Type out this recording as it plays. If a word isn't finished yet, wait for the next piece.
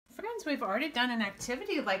since we've already done an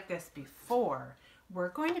activity like this before, we're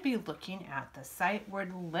going to be looking at the sight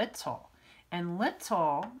word little. And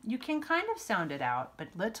little, you can kind of sound it out, but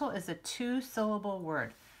little is a 2-syllable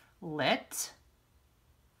word. Lit,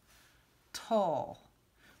 tall.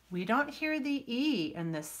 We don't hear the E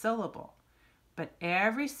in this syllable, but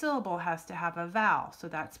every syllable has to have a vowel, so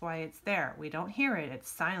that's why it's there. We don't hear it, it's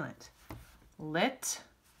silent. Lit,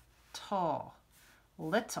 tall,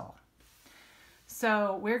 little.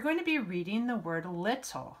 So we're going to be reading the word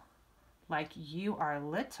little, like you are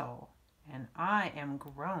little and I am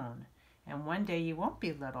grown. And one day you won't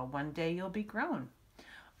be little, one day you'll be grown.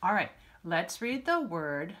 All right, let's read the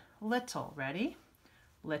word little. Ready?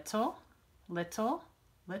 Little, little,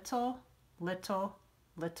 little, little,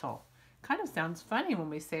 little. Kind of sounds funny when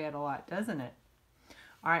we say it a lot, doesn't it?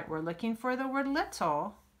 All right, we're looking for the word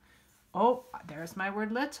little. Oh, there's my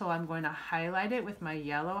word little. I'm going to highlight it with my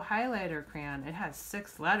yellow highlighter crayon. It has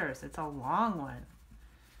 6 letters. It's a long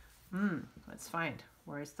one. Let's find.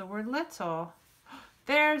 Where's the word little?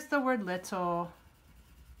 There's the word little.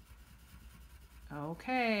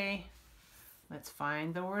 Okay, let's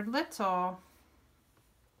find the word little.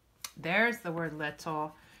 There's the word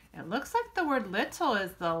little. It looks like the word little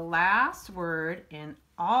is the last word in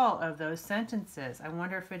all of those sentences. I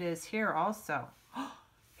wonder if it is here also.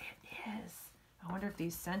 It is. I wonder if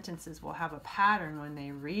these sentences will have a pattern when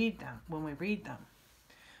we read them.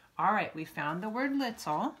 All right, we found the word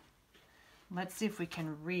little. Let's see if we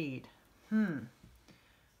can read.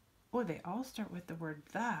 Oh, they all start with the word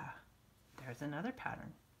the. There's another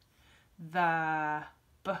pattern. The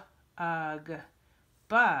bug.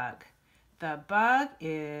 Bug. The bug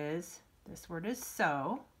is, this word is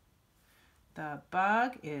so. The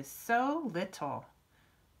bug is so little.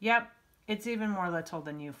 Yep, it's even more little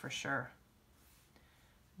than you for sure.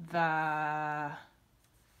 The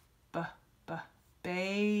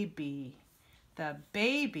baby. The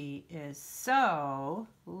baby is so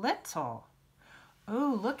little.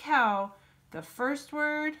 Oh, look how the first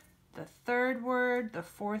word, the third word, the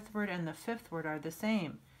fourth word, and the fifth word are the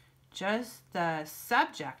same. Just the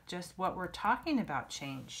subject, just what we're talking about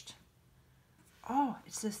changed. Oh,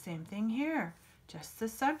 it's the same thing here. Just the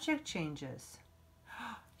subject changes.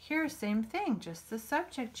 Here, same thing, just the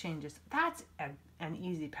subject changes. That's an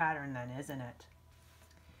easy pattern then, isn't it?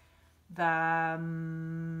 The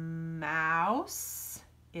mouse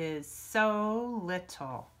is so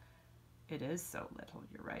little. It is so little,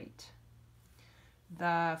 you're right.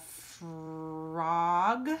 The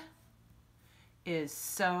frog is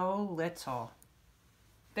so little.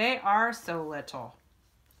 They are so little.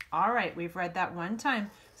 All right, we've read that one time.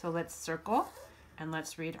 So let's circle and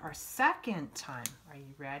let's read our second time. Are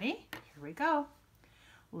you ready? Here we go.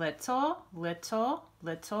 Little, little,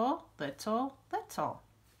 little, little, little.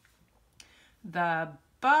 The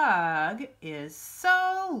bug is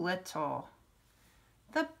so little.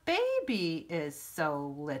 The baby is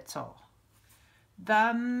so little.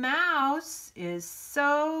 The mouse is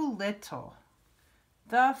so little.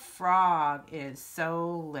 The frog is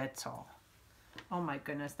so little. Oh my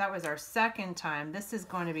goodness, that was our second time. This is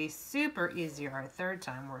going to be super easy our third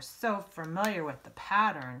time. We're so familiar with the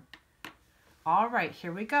pattern. All right,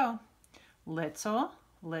 here we go. Little,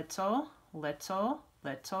 little, little,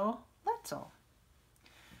 little, little.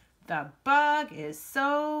 The bug is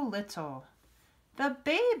so little. The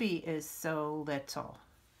baby is so little.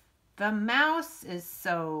 The mouse is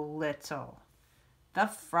so little. The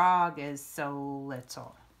frog is so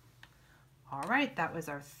little. All right, that was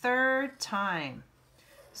our third time.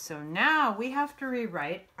 So now we have to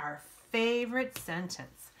rewrite our favorite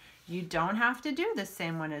sentence. You don't have to do the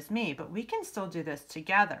same one as me, but we can still do this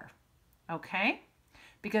together, okay?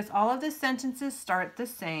 Because all of the sentences start the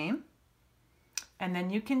same, and then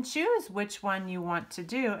you can choose which one you want to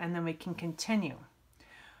do, and then we can continue.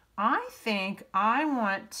 I think I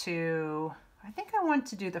want to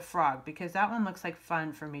do the frog because that one looks like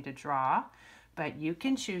fun for me to draw. But you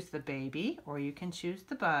can choose the baby, or you can choose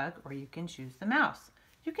the bug, or you can choose the mouse.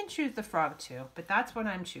 You can choose the frog too, but that's what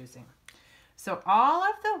I'm choosing. So all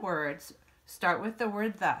of the words start with the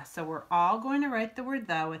word the. So we're all going to write the word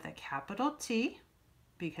the with a capital T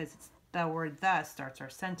because the word the starts our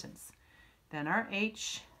sentence. Then our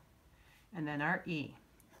H, and then our E.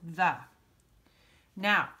 The.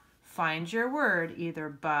 Now, find your word, either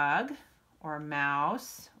bug, or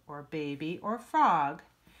mouse, or baby, or frog.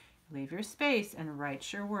 Leave your space and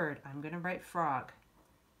write your word. I'm going to write frog.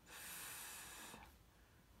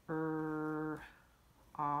 Frog.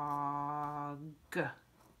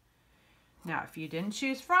 Now, if you didn't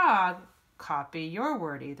choose frog, copy your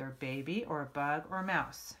word, either baby or bug or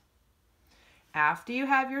mouse. After you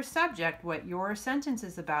have your subject, what your sentence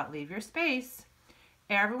is about, leave your space.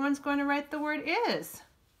 Everyone's going to write the word is.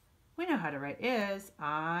 We know how to write is,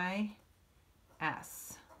 I-S.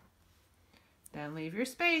 Then leave your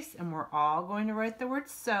space, and we're all going to write the word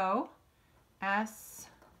so, S-O.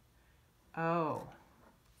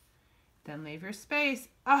 Then leave your space.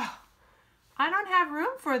 Oh, I don't have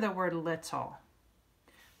room for the word little.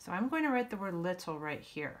 So I'm going to write the word little right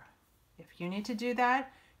here. If you need to do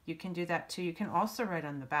that, you can do that too. You can also write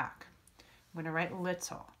on the back. I'm going to write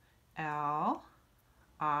little. L-I-T,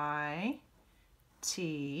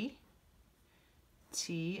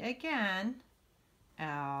 T again,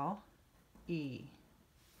 L-E.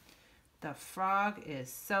 The frog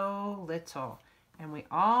is so little, and we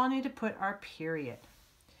all need to put our period.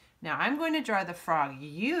 Now I'm going to draw the frog.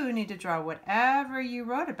 You need to draw whatever you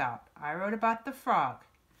wrote about. I wrote about the frog.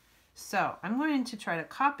 So I'm going to try to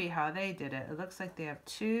copy how they did it. It looks like they have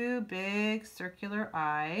two big circular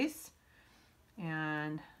eyes,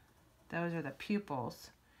 and those are the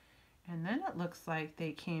pupils. And then it looks like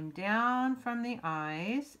they came down from the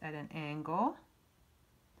eyes at an angle.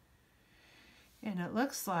 And it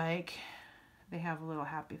looks like they have a little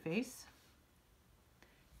happy face.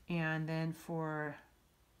 And then for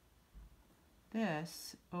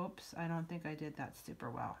this, oops, I don't think I did that super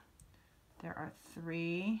well. There are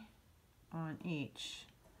 3 on each.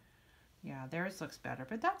 Yeah, theirs looks better,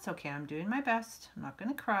 but that's okay. I'm doing my best. I'm not going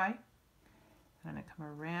to cry. I'm going to come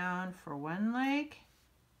around for one leg.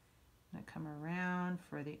 I'm going to come around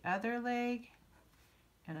for the other leg.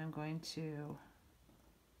 And I'm going to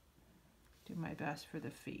do my best for the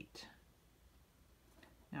feet.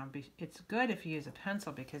 Now, it's good if you use a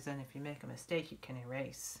pencil, because then if you make a mistake, you can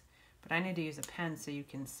erase. But I need to use a pen so you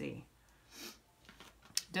can see.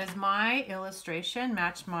 Does my illustration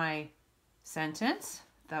match my sentence?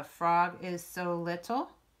 The frog is so little.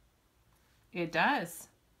 It does.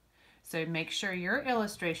 So make sure your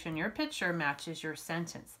illustration, your picture matches your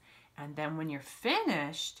sentence. And then when you're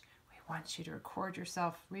finished, we want you to record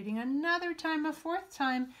yourself reading another time, a 4th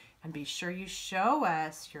time, and be sure you show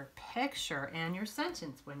us your picture and your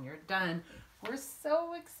sentence when you're done. We're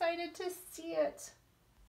so excited to see it.